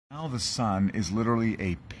Now the sun is literally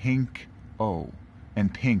a pink O,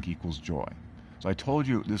 and pink equals joy. So I told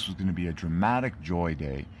you this was going to be a dramatic joy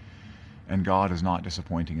day, and God is not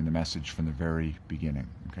disappointing in the message from the very beginning.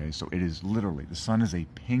 Okay, so it is literally, the sun is a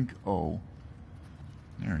pink O.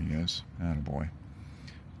 There he is, attaboy.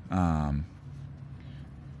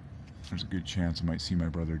 There's a good chance I might see my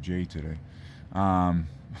brother Jay today.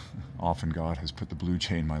 Often God has put the blue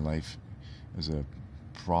jay in my life as a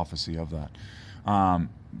prophecy of that.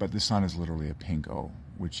 But the sun is literally a pink O,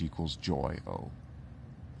 which equals joy, O.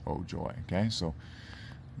 O, joy, okay? So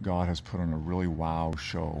God has put on a really wow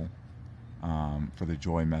show for the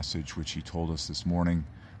joy message, which he told us this morning,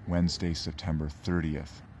 Wednesday, September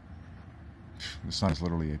 30th. The sun is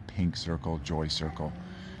literally a pink circle, joy circle.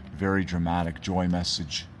 Very dramatic joy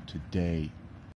message today.